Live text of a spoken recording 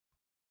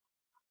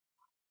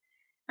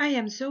I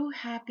am so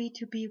happy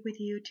to be with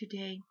you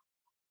today.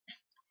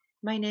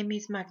 My name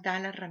is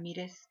Magdala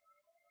Ramirez,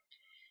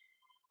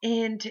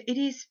 and it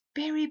is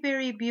very,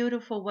 very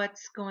beautiful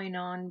what's going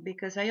on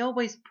because I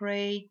always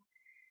pray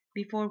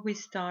before we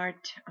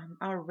start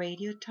our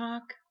radio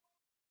talk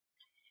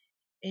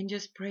and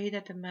just pray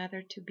that the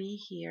Mother to be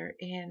here.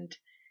 And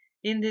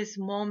in this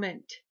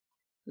moment,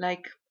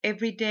 like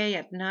every day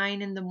at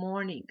 9 in the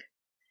morning,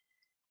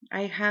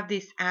 I have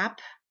this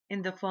app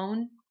in the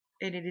phone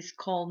and it is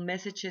called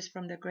Messages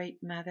from the Great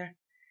Mother.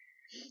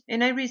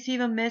 And I receive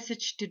a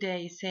message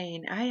today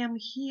saying, I am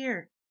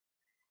here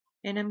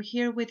and I'm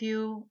here with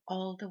you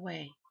all the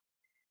way.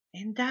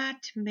 And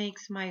that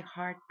makes my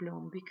heart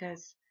bloom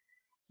because,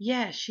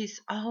 yes, she's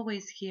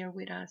always here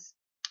with us.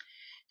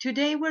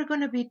 Today we're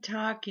going to be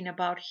talking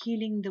about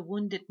healing the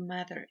wounded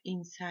mother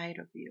inside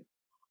of you.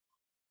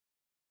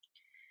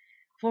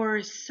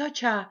 For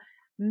such a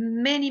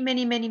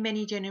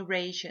many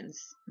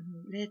generations,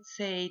 let's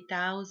say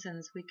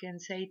thousands, we can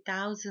say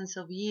thousands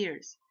of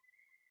years,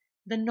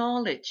 the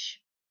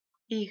knowledge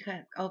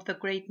of the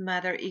Great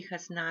Mother, it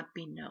has not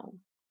been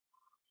known.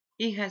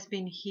 It has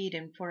been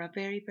hidden for a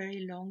very,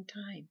 very long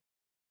time.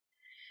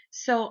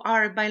 So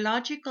our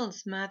biological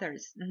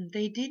mothers,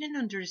 they didn't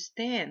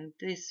understand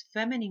these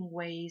feminine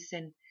ways,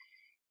 and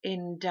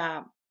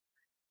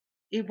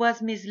it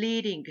was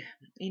misleading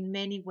in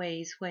many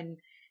ways when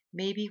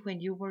maybe when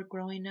you were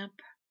growing up.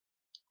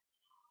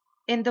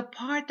 And the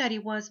part that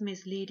it was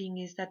misleading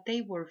is that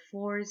they were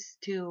forced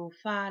to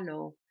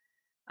follow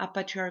a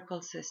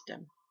patriarchal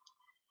system.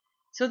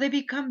 So they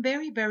become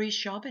very, very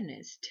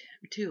chauvinist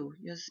too,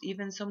 just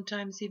even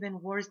sometimes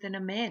even worse than a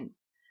man,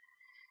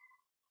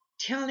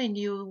 telling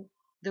you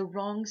the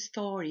wrong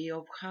story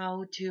of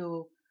how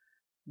to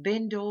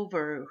bend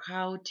over,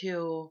 how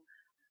to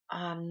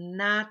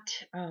not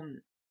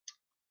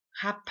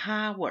have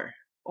power,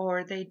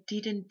 or they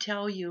didn't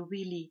tell you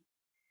really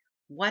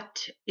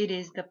what it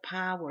is the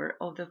power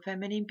of the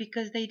feminine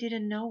because they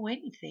didn't know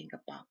anything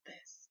about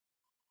this.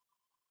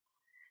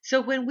 So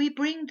when we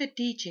bring the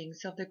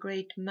teachings of the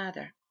Great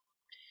Mother,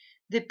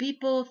 the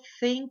people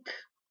think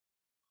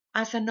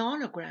as an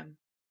hologram.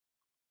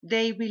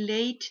 They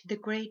relate the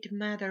Great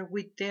Mother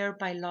with their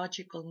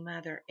biological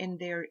mother, and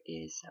there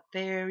is a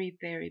very,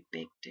 very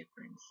big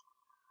difference.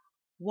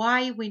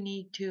 Why we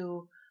need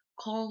to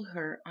call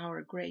her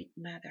our Great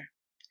Mother?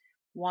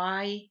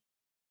 Why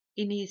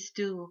it needs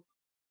to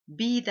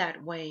be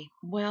that way?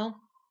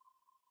 Well,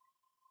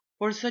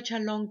 for such a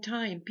long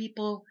time,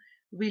 people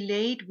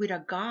relate with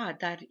a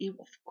God that,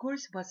 of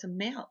course, was a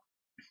male.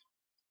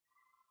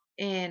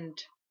 And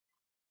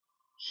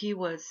he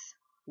was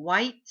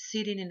white,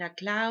 sitting in a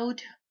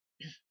cloud,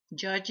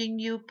 judging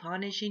you,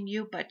 punishing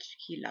you, but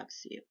he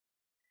loves you.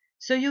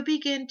 So you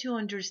begin to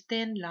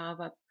understand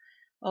love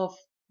of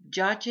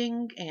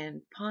judging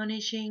and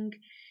punishing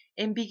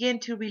and begin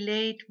to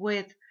relate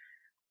with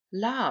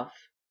love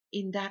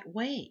in that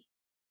way.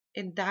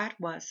 And that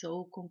was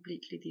so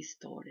completely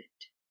distorted.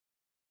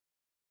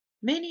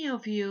 Many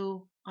of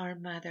you are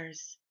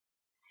mothers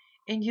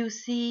and you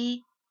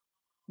see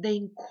the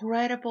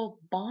incredible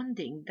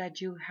bonding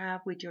that you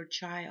have with your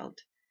child.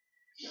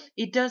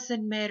 It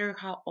doesn't matter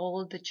how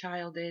old the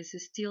child is,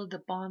 still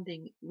the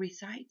bonding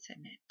resides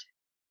in it.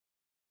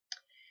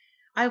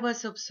 I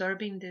was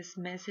observing this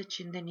message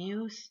in the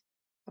news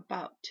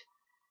about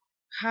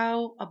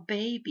how a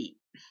baby,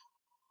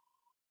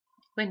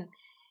 when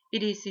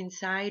it is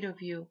inside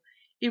of you,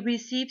 it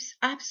receives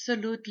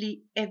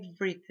absolutely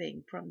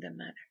everything from the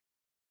mother,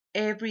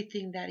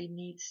 everything that it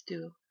needs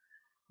to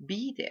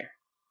be there,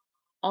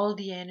 all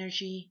the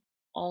energy,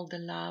 all the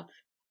love.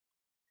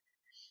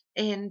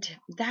 And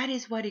that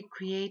is what it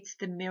creates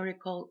the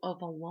miracle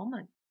of a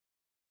woman,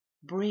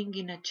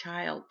 bringing a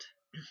child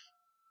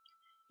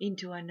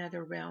into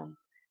another realm,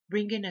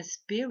 bringing a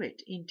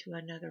spirit into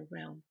another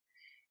realm.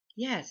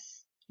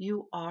 Yes,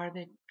 you are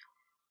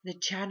the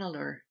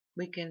channeler.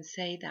 We can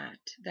say that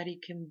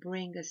it can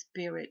bring a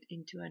spirit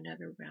into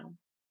another realm.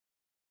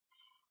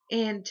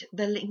 And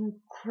the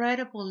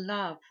incredible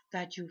love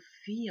that you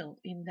feel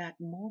in that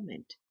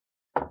moment,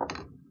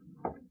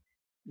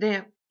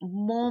 the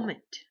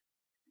moment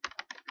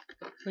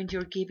when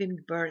you're giving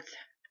birth,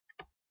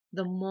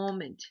 the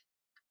moment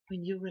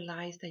when you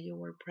realize that you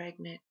were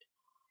pregnant,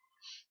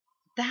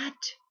 that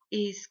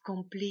is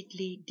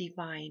completely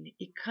divine.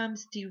 It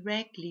comes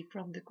directly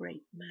from the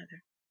Great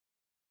Mother.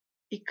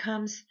 It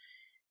comes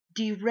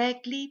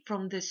directly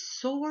from the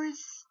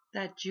source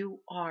that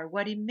you are.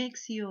 What it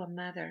makes you a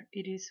mother,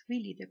 it is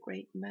really the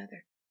Great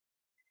Mother.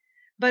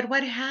 But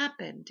what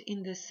happened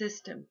in the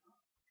system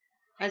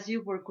as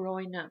you were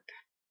growing up?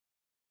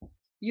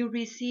 You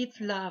received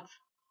love,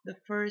 the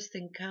first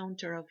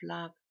encounter of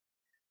love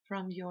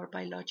from your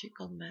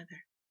biological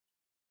mother.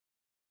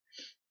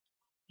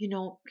 You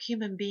know,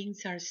 human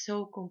beings are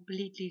so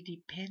completely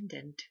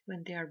dependent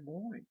when they are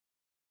born,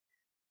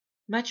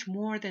 much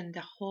more than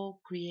the whole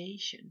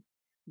creation.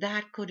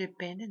 That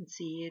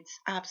codependency, it's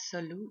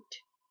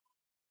absolute.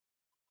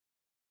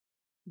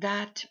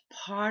 That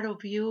part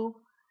of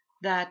you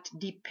that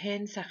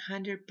depends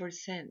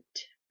 100%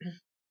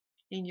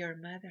 in your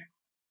mother.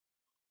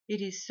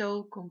 It is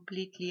so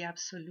completely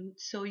absolute.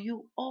 So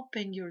you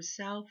open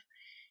yourself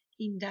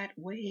in that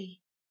way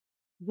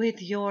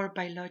with your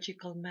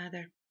biological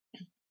mother.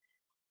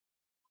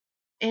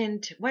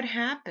 And what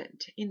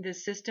happened in the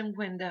system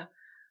when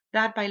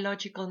that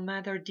biological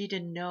mother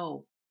didn't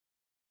know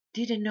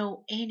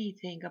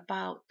anything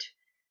about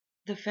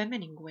the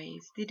feminine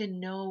ways, didn't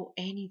know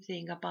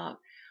anything about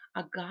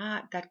a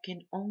God that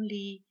can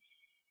only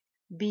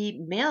be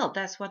male.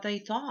 That's what they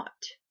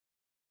thought,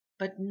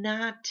 but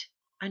not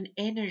an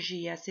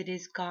energy as it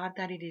is God,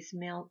 that it is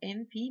male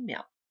and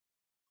female,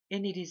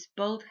 and it is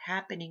both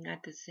happening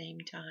at the same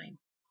time.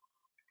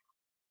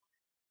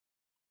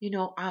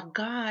 A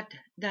God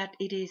that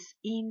it is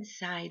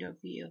inside of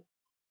you,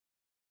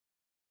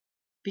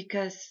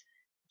 because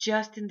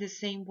just in the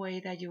same way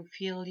that you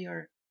feel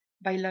your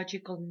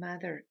biological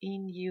mother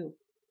in you,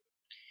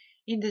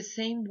 in the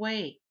same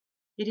way,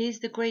 it is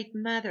the great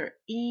mother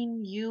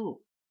in you.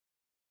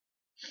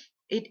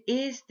 It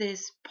is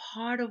this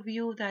part of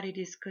you that it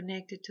is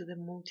connected to the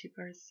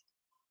multiverse,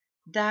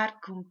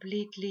 that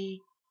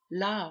completely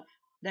love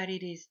that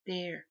it is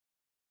there,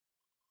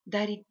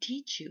 that it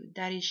teaches you,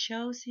 that it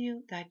shows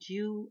you that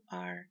you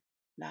are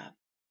love.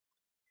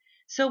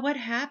 So what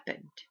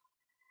happened?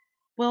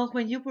 Well,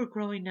 when you were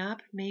growing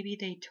up, maybe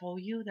they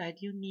told you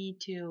that you need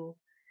to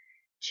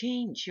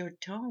change your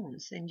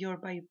tones and your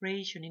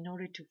vibration in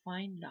order to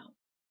find love.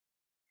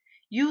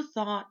 You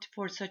thought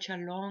for such a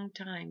long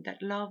time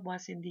that love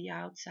was in the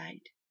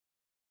outside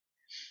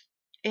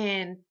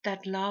and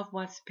that love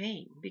was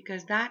pain,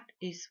 because that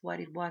is what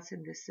it was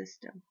in the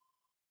system.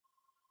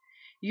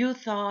 You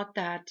thought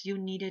that you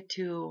needed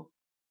to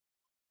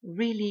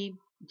really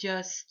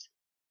just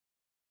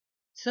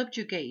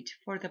subjugate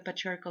for the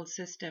patriarchal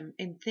system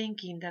in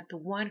thinking that the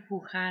one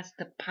who has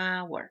the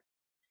power,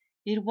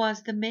 it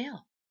was the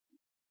male.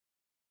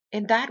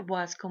 And that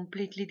was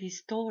completely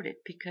distorted,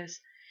 because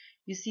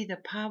you see, the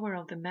power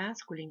of the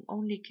masculine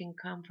only can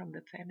come from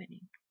the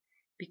feminine,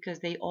 because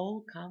they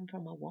all come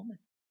from a woman.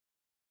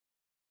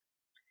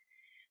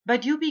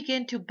 But you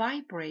begin to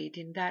vibrate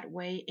in that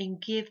way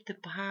and give the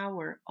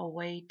power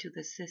away to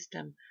the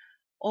system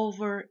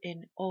over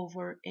and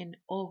over and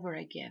over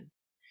again.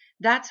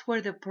 That's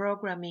where the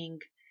programming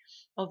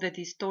of the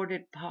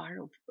distorted part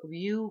of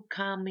you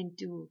come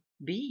into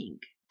being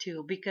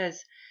too,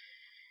 because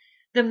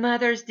the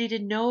mothers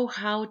didn't know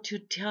how to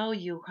tell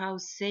you how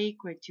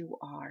sacred you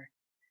are.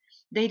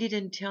 They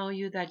didn't tell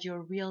you that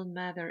your real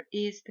mother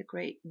is the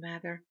great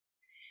mother.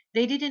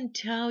 They didn't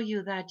tell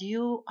you that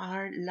you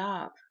are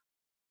love.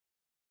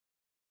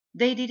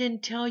 They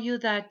didn't tell you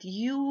that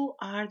you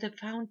are the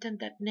fountain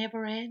that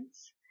never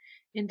ends,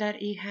 and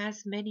that it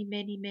has many,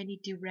 many, many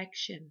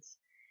directions,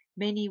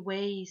 many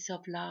ways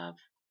of love,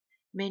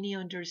 many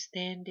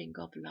understanding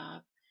of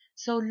love.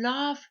 So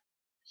love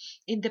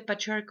in the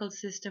patriarchal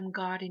system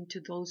got into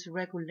those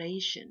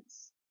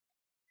regulations,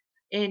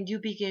 and you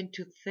begin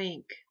to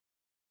think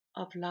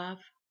of love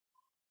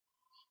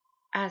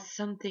as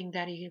something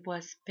that it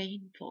was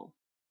painful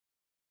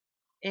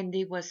and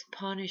it was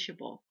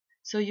punishable.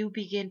 So you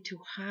begin to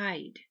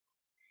hide.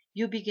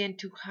 You begin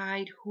to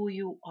hide who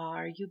you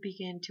are. You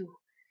begin to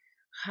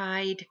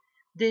hide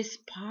these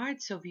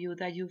parts of you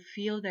that you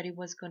feel that it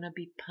was going to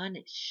be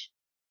punished.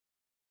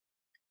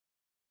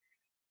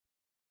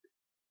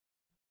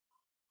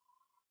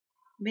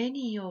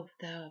 Many of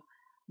the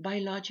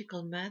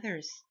biological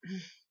mothers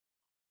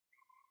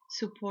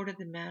supported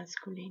the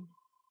masculine,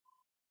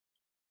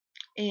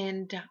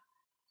 and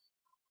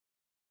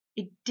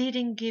it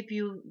didn't give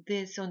you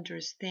this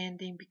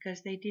understanding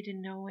because they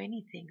didn't know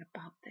anything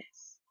about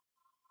this.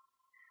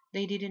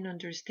 They didn't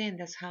understand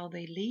that's how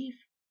they live.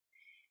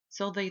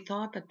 So they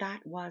thought that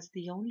that was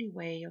the only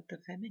way of the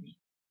feminine.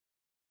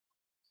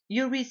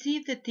 You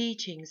receive the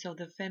teachings of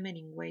the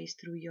feminine ways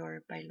through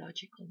your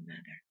biological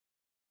mother.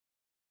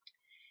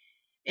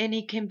 And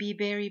it can be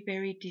very,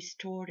 very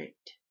distorted.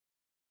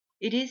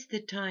 It is the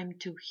time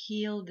to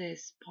heal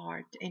this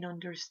part and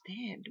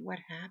understand what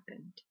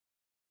happened.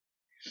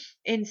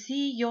 And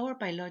see your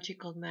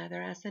biological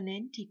mother as an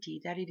entity,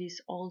 that it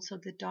is also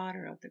the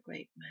daughter of the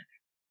Great Mother.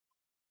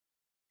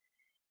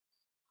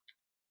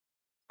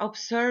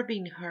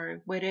 Observing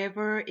her,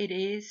 wherever it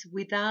is,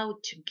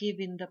 without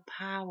giving the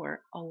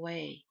power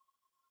away,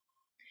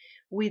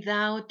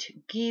 without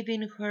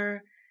giving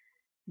her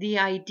the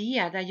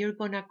idea that you're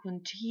going to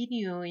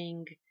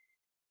continuing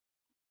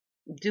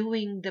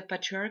doing the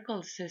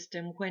patriarchal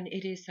system when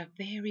it is a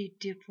very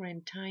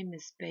different time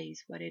and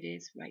space what it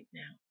is right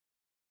now.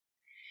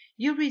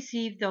 You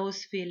received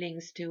those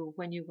feelings too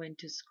when you went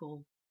to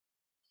school.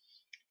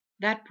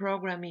 That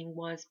programming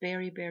was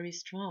very, very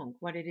strong.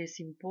 What it is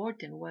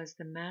important was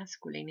the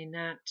masculine and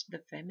not the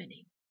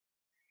feminine.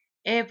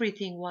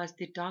 Everything was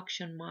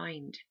deduction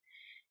mind,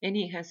 and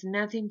it has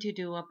nothing to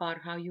do about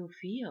how you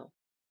feel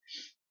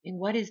and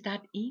what is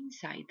that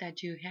insight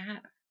that you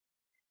have.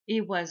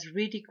 It was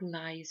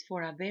ridiculized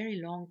for a very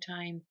long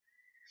time.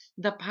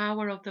 The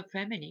power of the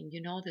feminine,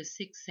 the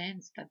sixth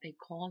sense that they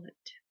call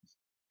it.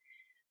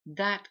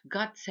 that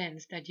gut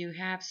sense that you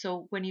have.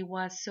 So when it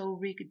was so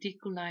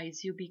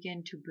ridiculized, you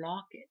began to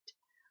block it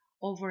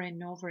over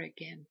and over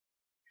again.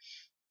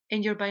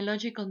 And your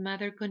biological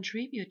mother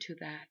contribute to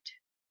that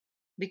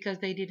because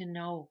they didn't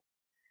know.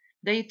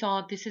 They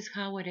thought this is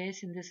how it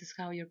is and this is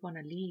how you're going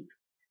to live.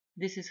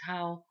 This is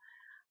how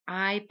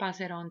I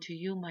pass it on to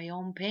you, my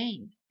own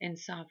pain and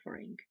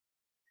suffering.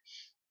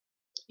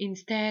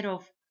 Instead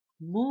of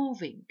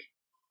moving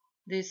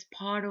this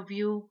part of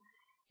you,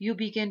 you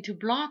begin to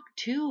block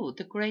too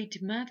the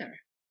great mother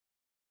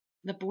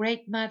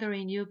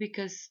in you,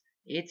 because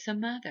it's a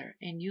mother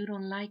and you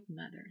don't like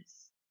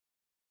mothers.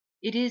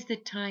 It is the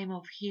time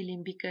of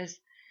healing because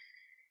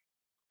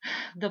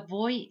the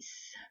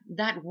voice,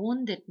 that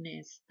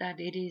woundedness that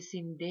it is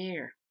in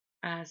there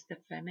as the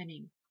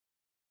feminine,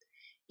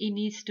 it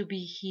needs to be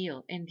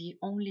healed, and the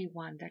only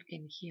one that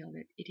can heal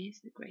it, it is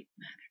the great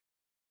mother.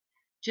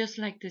 Just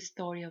like the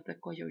story of the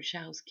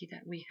Koyorowski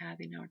that we have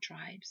in our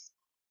tribes.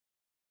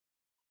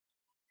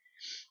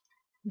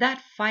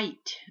 That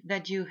fight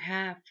that you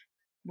have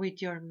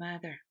with your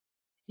mother,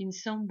 in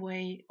some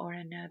way or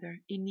another,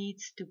 it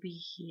needs to be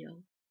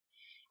healed.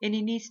 And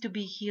it needs to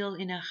be healed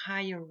in a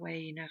higher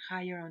way, in a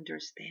higher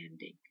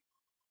understanding.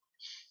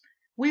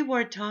 We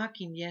were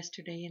talking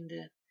yesterday in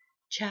the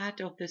chat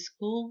of the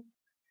school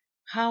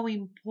how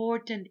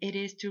important it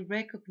is to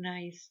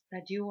recognize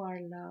that you are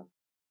loved,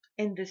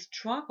 and the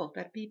struggle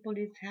that people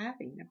is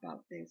having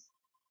about this,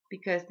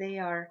 because they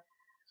are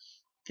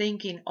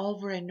thinking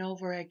over and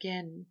over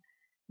again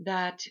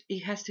that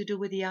it has to do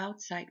with the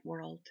outside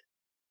world.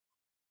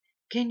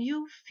 Can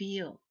you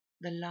feel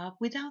the love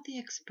without the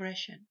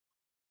expression?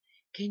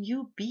 Can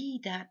you be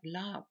that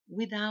love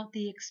without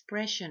the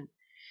expression,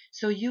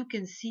 so you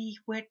can see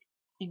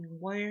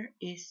where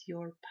is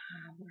your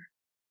power?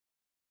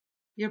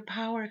 Your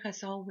power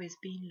has always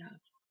been love.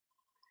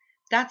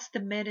 That's the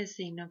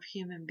medicine of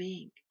human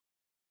being.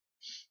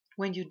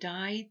 When you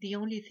die, the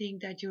only thing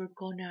that you're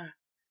gonna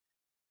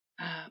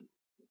uh,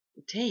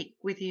 take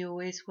with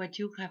you is what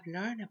you have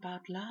learned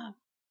about love.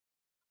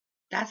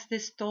 That's the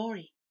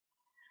story.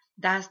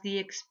 That's the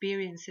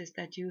experiences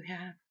that you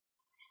have.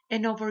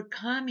 And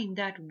overcoming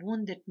that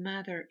wounded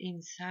mother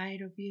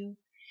inside of you,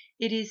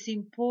 it is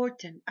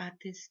important at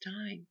this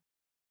time.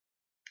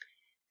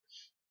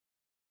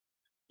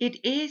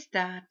 It is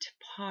that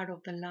part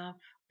of the love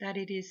that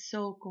it is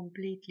so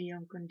completely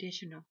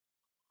unconditional.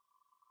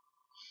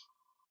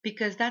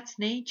 Because that's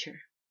nature.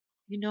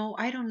 You know,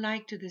 I don't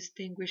like to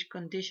distinguish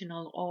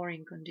conditional or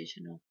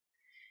unconditional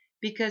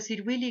because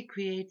it really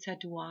creates a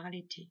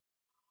duality.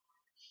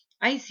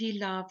 I see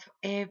love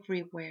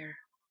everywhere,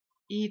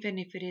 even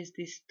if it is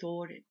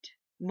distorted.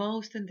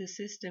 Most in the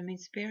system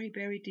is very,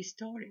 very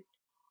distorted.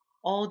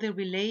 All the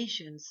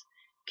relations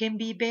can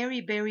be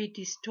very, very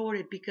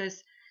distorted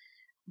because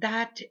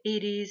that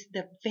it is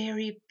the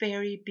very,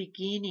 very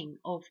beginning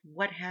of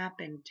what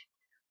happened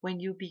when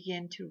you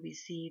begin to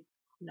receive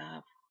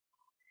love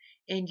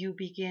and you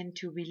begin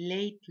to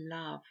relate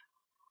love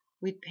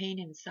with pain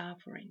and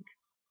suffering.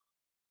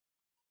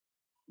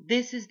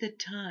 This is the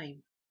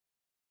time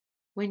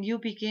when you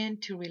begin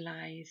to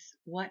realize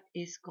what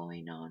is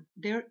going on.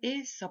 There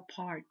is a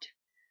part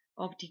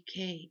of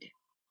decay.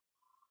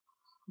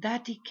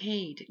 That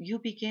decayed, you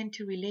begin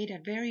to relate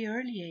at a very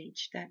early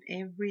age that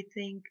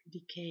everything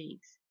decays.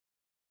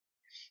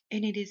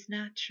 And it is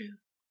not true.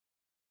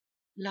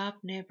 Love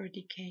never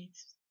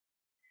decays.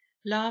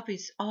 Love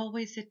is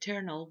always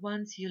eternal.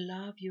 Once you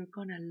love, you're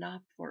gonna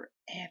love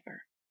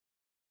forever.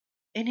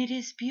 And it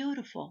is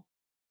beautiful.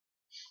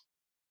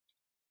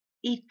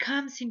 It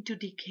comes into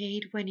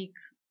decay when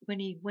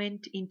it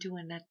went into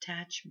an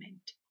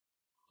attachment,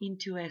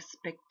 into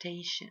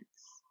expectations.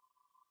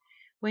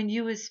 When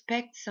you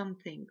expect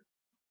something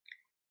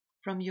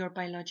from your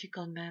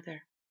biological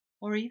mother,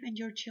 or even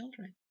your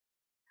children,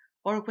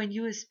 or when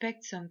you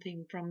expect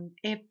something from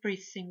every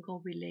single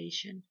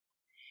relation,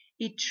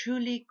 it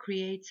truly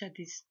creates a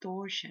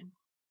distortion.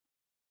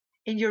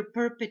 And you're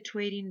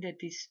perpetuating the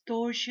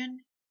distortion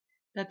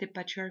that the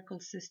patriarchal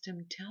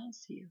system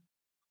tells you.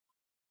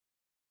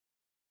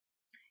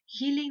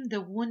 Healing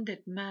the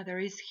wounded mother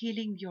is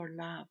healing your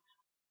love,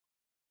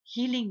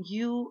 healing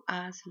you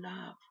as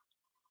love,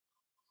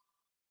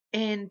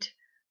 and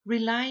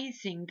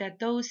realizing that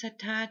those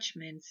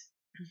attachments,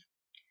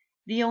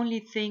 the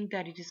only thing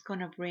that it is going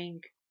to bring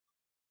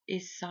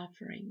is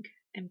suffering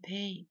and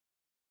pain,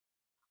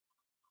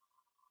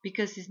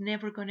 because it's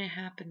never going to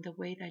happen the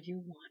way that you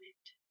want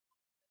it.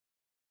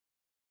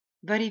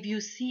 But if you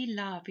see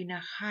love in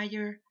a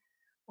higher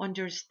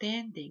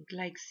understanding,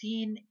 like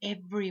seeing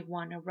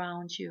everyone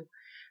around you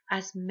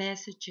as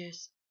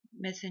messengers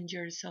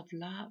of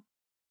love,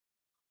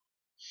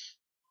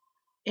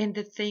 and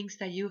the things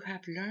that you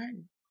have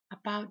learned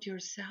about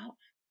yourself,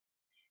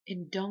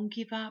 and don't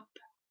give up,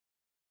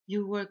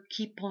 you will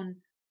keep on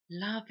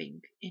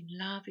loving and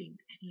loving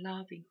and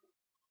loving,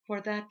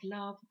 for that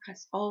love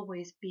has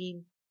always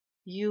been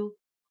you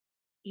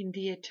in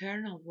the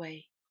eternal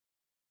way.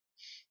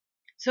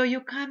 So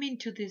you come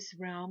into this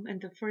realm, and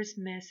the first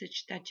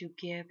message that you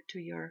give to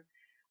your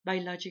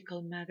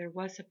biological mother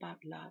was about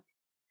love,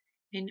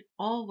 and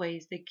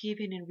always the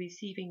giving and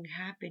receiving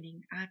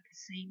happening at the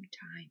same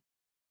time.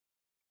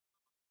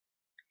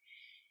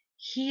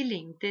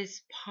 Healing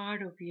this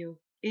part of you,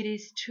 it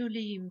is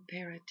truly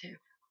imperative.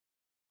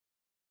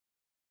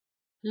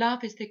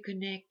 Love is the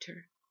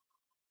connector.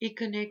 It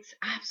connects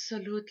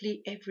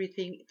absolutely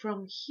everything.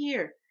 From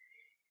here,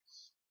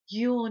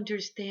 you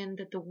understand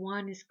that the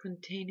one is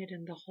contained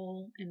in the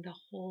whole, and the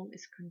whole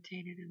is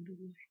contained in the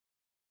one.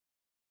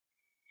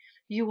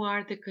 You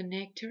are the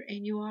connector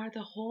and you are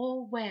the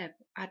whole web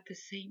at the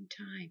same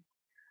time.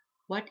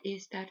 What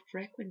is that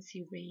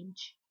frequency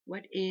range?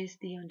 What is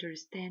the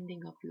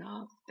understanding of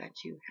love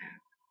that you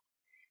have?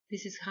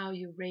 This is how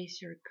you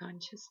raise your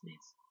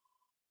consciousness.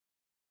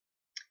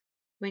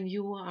 When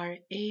you are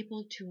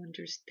able to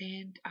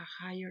understand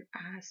a higher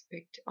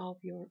aspect of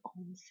your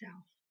own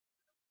self.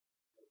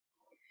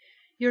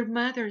 Your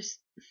mothers,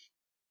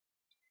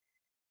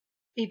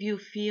 if you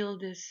feel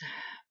this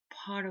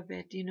part of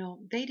it,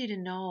 they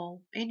didn't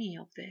know any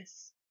of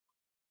this.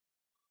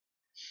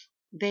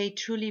 They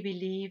truly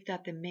believed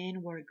that the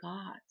men were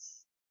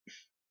gods,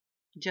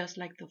 just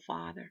like the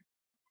father,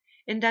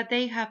 and that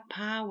they have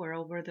power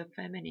over the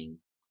feminine.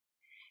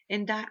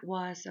 And that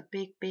was a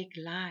big, big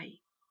lie.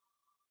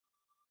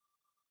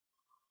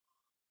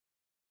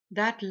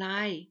 That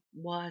lie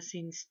was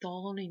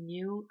installed in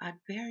you at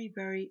very,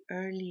 very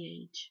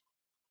early age.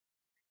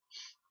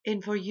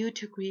 And for you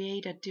to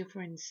create a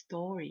different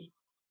story,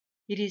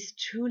 it is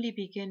truly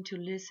begin to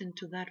listen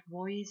to that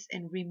voice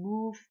and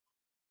remove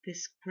the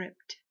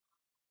script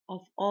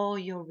of all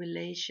your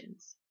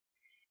relations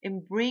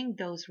and bring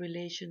those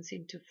relations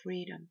into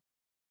freedom.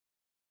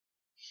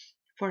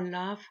 For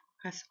love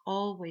has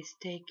always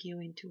taken you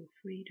into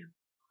freedom.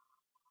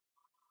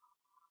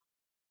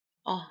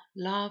 Oh,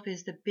 love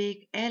is the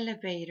big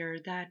elevator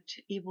that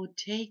it will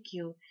take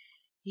you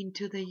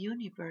into the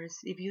universe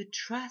if you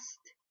trust.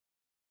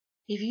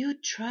 If you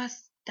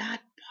trust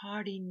that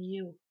part in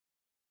you,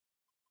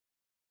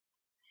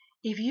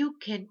 if you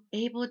can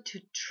able to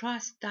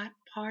trust that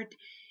part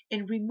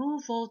and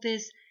remove all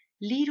these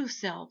little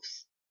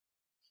selves,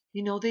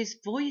 these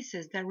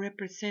voices that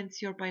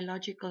represents your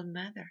biological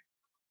mother,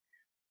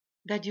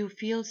 that you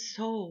feel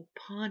so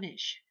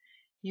punished,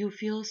 you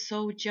feel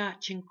so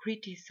judged and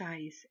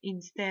criticized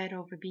instead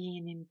of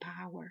being in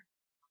power.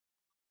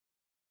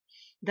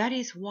 That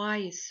is why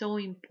it's so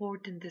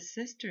important the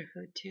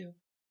sisterhood too.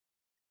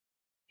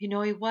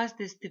 It was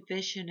this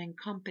division and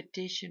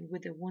competition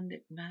with the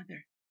wounded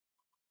mother.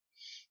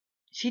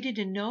 She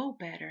didn't know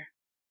better,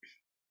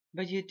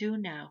 but you do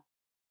now.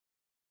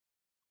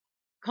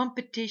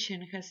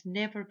 Competition has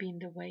never been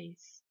the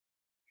ways.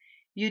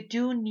 You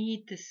do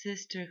need the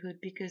sisterhood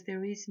because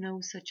there is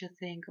no such a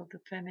thing of the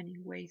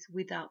feminine ways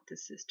without the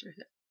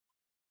sisterhood.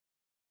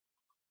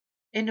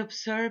 And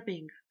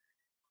observing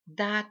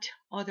that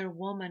other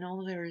woman,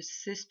 other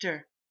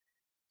sister,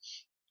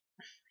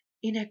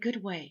 in a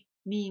good way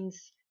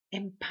means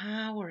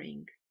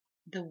empowering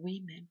the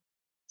women,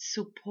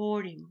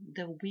 supporting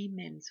the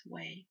women's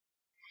way.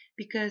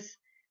 Because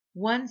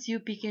once you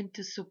begin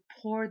to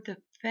support the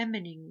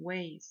feminine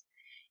ways,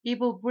 it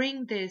will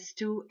bring this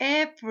to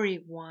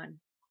everyone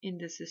in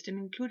the system,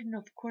 including,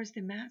 of course,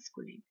 the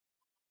masculine.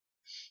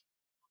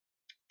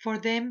 For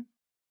them,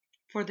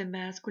 for the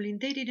masculine,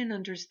 they didn't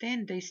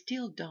understand, they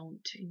still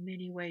don't in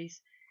many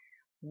ways,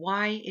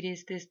 why it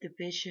is this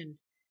division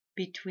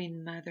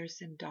between mothers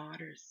and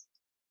daughters.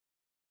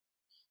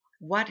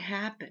 What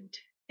happened?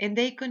 And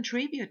they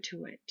contribute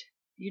to it.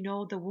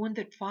 The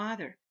wounded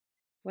father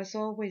was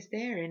always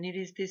there, and it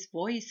is this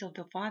voice of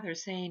the father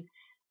saying,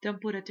 don't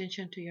put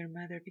attention to your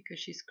mother because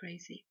she's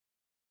crazy.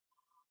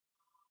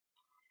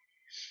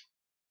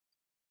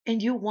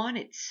 And you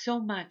wanted so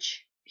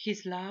much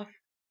his love.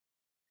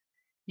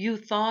 You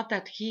thought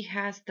that he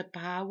has the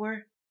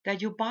power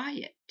that you buy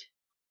it.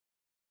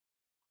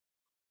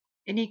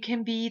 And it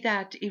can be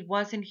that it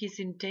wasn't his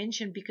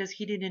intention because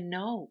he didn't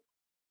know.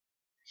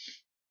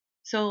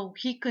 So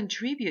he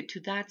contributed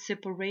to that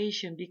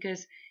separation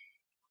because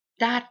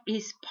that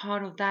is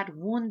part of that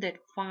wounded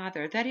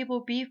father. That it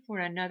will be for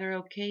another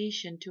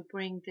occasion to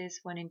bring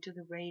this one into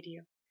the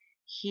radio.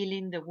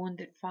 Healing the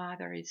wounded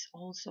father is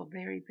also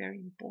very, very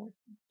important.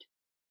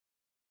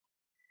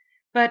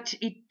 But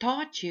it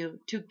taught you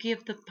to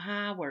give the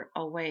power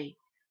away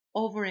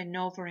over and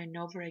over and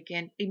over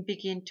again and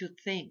begin to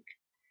think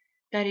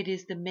that it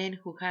is the man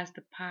who has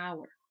the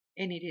power,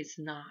 and it is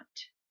not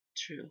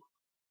true.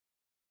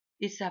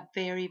 It's a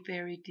very,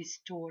 very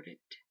distorted.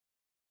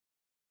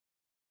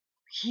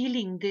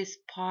 Healing this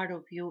part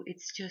of you,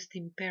 it's just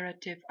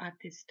imperative at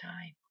this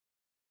time.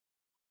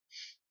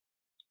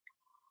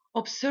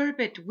 Observe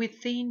it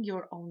within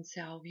your own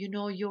self,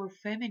 your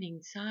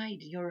feminine side,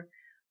 your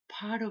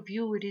part of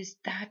you. It is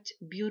that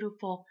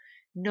beautiful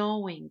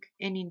knowing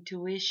and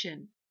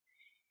intuition.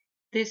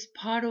 This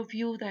part of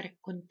you that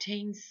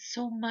contains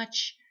so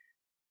much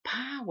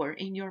power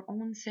in your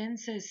own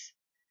senses,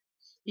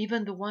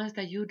 even the ones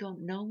that you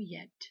don't know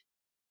yet.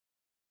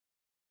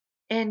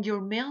 And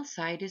your male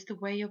side is the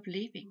way of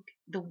living.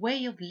 The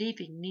way of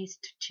living needs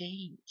to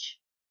change.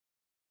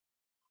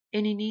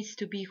 And it needs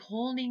to be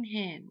holding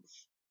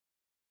hands,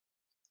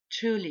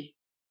 truly,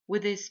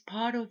 with this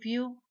part of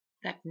you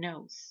that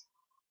knows.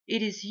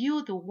 It is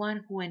you the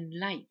one who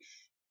enlightens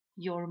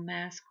your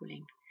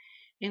masculine.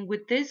 And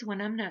with this one,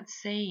 I'm not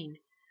saying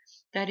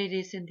that it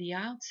is in the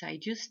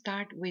outside. You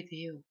start with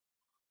you.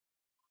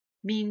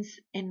 Means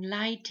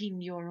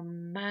enlightening your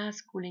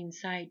masculine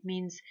side,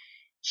 means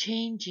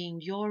changing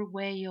your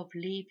way of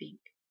living.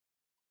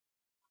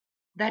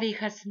 That it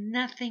has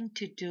nothing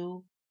to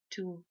do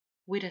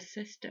with a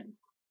system.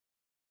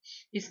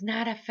 It's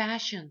not a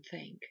fashion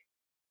thing.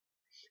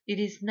 It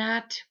is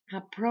not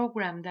a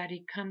program that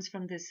it comes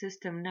from the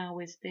system. Now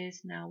is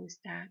this, now is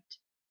that.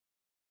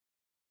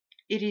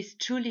 It is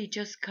truly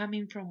just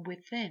coming from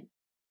within.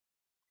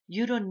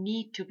 You don't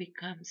need to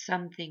become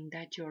something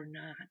that you're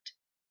not.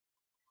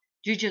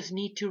 You just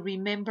need to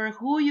remember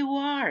who you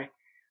are,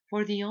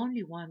 for the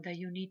only one that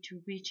you need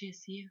to reach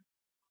is you.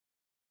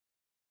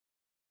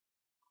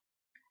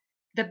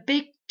 The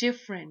big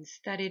difference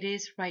that it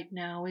is right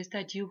now is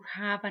that you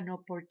have an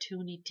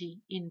opportunity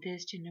in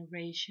this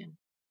generation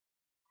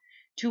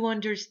to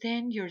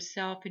understand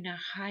yourself in a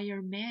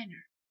higher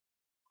manner,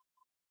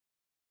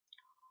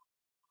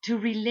 to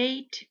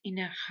relate in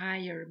a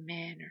higher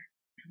manner.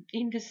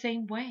 In the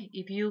same way,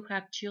 if you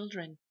have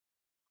children,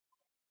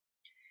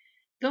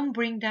 don't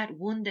bring that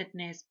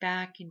woundedness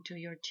back into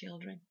your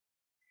children.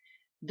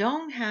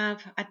 Don't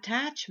have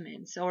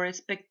attachments or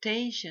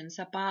expectations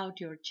about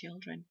your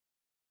children.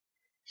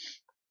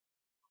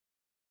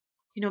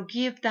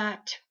 Give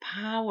that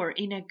power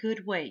in a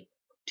good way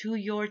to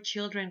your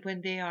children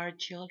when they are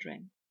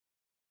children.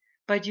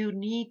 But you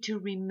need to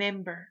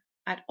remember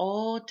at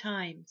all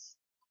times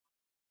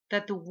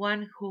that the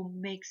one who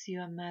makes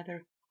you a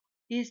mother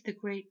is the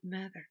great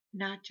mother,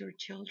 not your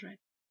children.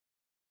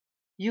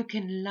 You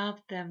can love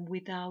them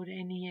without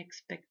any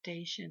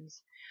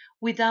expectations,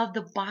 without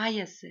the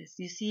biases.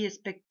 You see,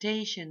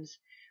 expectations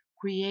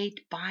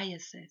create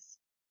biases.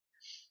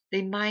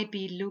 They might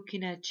be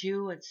looking at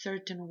you a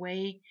certain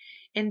way,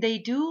 and they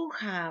do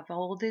have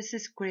all this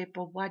script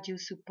of what you're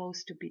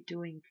supposed to be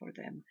doing for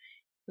them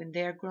when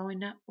they're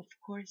growing up, of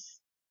course.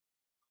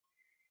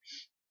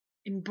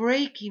 In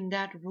breaking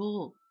that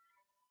rule,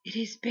 it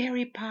is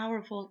very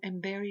powerful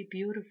and very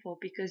beautiful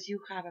because you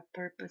have a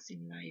purpose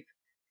in life.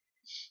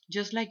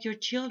 Just like your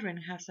children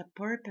has a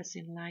purpose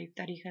in life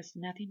that it has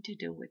nothing to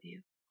do with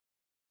you.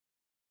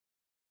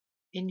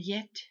 And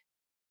yet,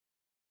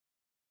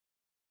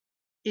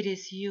 it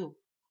is you,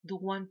 the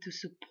one to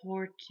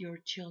support your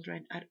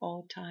children at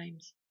all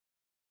times.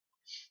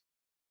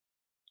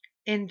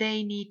 And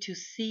they need to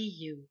see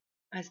you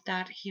as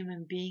that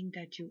human being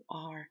that you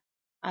are,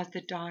 as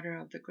the daughter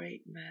of the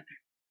great mother.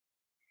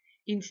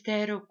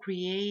 Instead of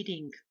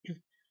creating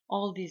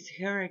all this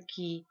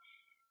hierarchy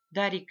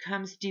that it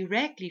comes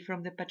directly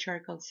from the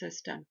patriarchal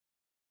system.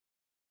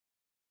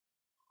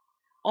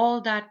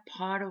 All that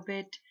part of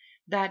it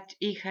that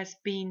it has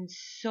been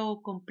so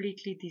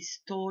completely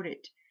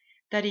distorted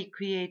that it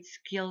creates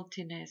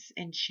guiltiness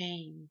and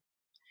shame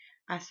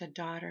as a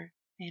daughter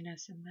and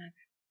as a mother.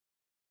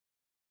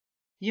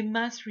 You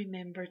must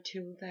remember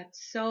too that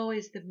so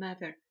is the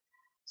mother,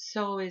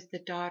 so is the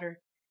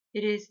daughter.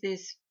 It is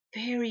this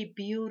very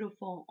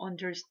beautiful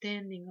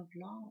understanding of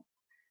love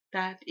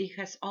that it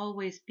has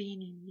always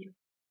been in you.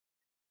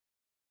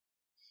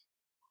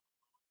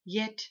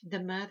 Yet the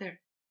mother,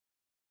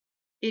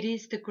 it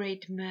is the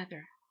great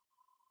mother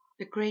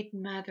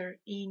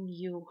in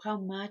you. How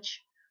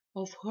much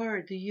of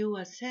her do you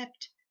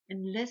accept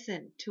and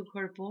listen to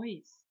her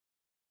voice,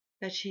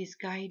 that she is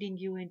guiding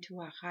you into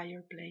a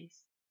higher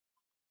place?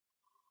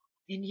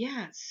 And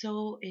yeah,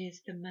 so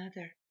is the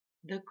mother,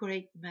 the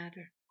great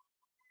mother.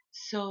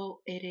 So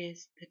it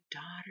is the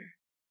daughter.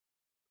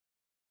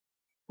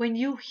 When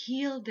you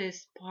heal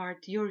this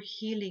part, you're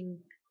healing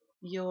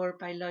your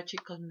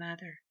biological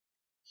mother.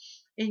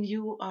 And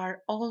you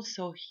are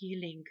also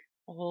healing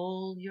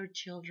all your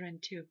children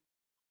too.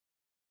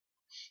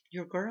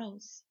 Your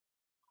girls.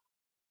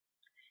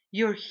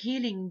 You're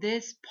healing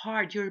this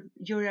part.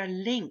 You're a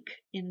link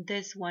in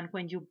this one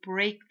when you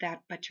break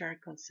that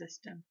patriarchal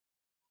system.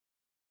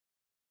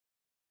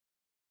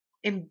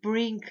 And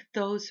bring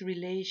those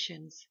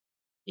relations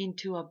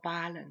into a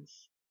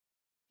balance.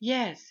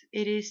 Yes,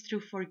 it is through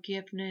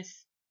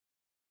forgiveness.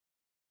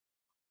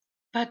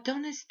 But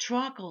don't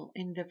struggle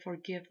in the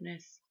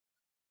forgiveness.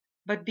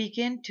 But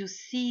begin to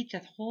see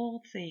the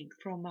whole thing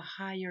from a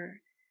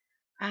higher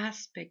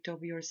aspect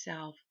of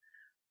yourself,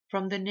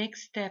 from the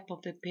next step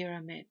of the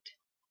pyramid.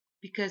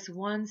 Because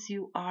once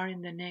you are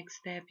in the next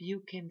step,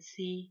 you can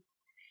see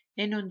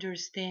and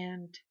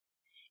understand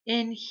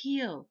and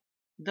heal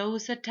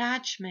those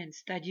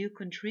attachments that you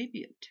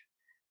contribute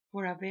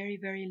for a very,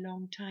 very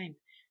long time.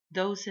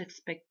 Those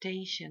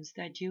expectations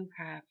that you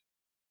have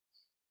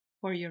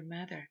for your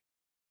mother,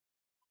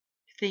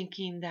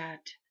 thinking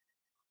that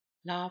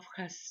love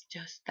has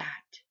just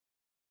that,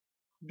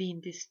 been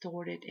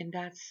distorted, and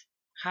that's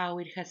how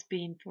it has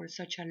been for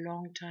such a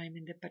long time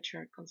in the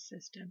patriarchal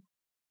system.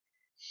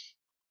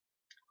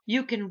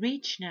 You can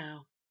reach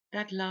now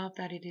that love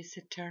that it is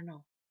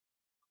eternal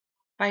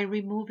by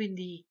removing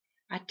the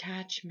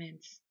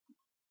attachments,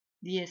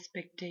 the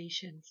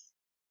expectations,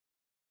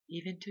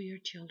 even to your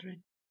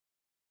children.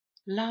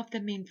 Love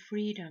them in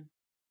freedom.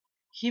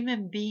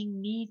 Human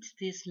being needs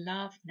this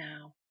love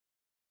now.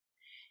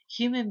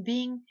 Human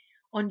being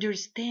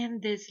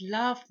understand this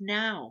love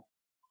now.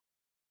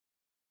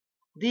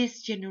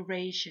 This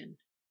generation,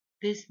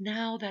 this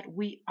now that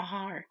we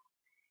are,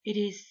 it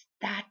is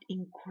that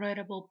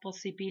incredible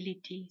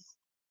possibilities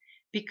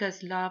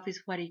because love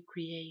is what it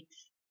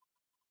creates.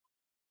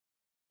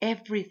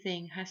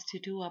 Everything has to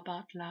do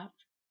about love.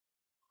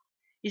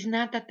 It's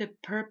not that the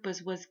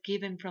purpose was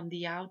given from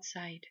the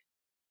outside.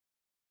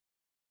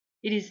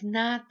 It is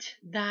not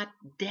that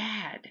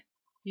dad,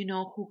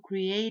 who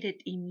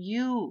created in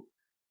you.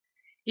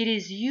 It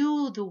is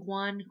you, the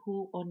one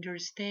who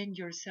understands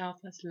yourself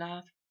as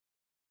love,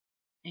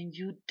 and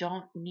you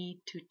don't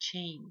need to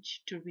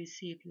change to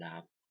receive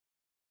love.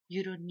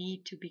 You don't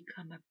need to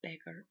become a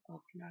beggar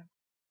of love.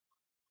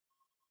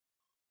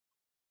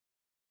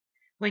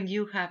 When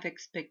you have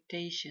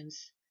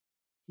expectations,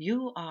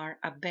 you are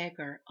a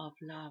beggar of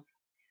love.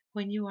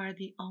 When you are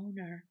the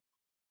owner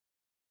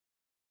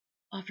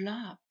of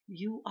love,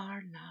 you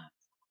are love.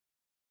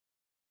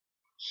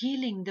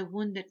 Healing the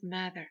wounded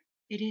mother,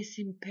 it is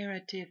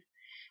imperative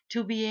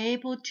to be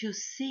able to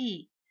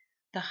see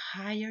the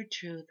higher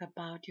truth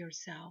about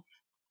yourself.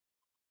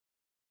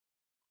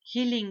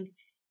 Healing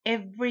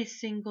every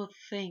single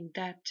thing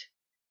that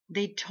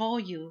they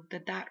told you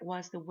that that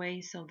was the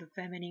ways of the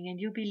feminine and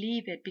you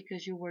believe it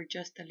because you were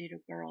just a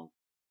little girl.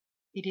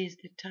 It is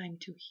the time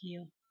to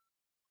heal.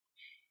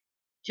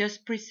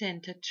 Just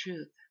present a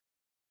truth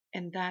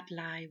and that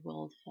lie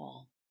will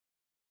fall.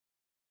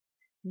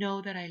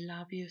 Know that I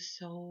love you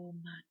so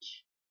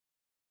much.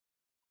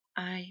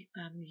 I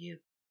am you.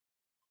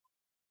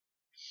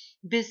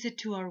 Visit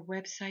to our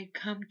website,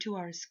 come to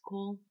our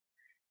school,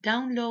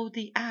 download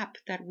the app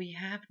that we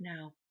have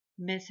now,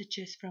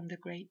 Messages from the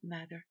Great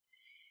Mother.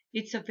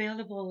 It's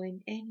available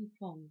in any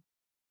phone.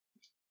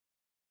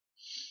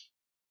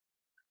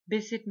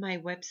 Visit my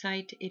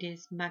website. It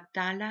is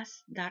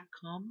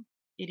magdalas.com.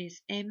 It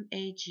is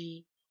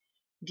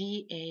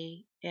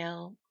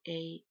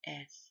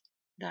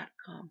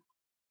MAGDALAS.com.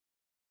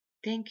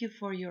 Thank you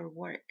for your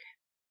work.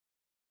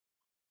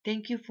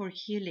 Thank you for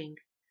healing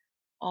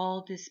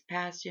all these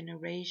past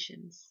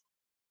generations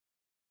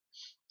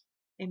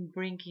and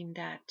bringing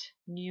that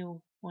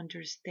new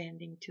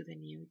understanding to the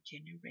new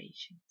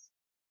generations.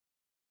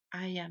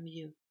 I am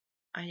you.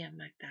 I am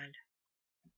Magdala.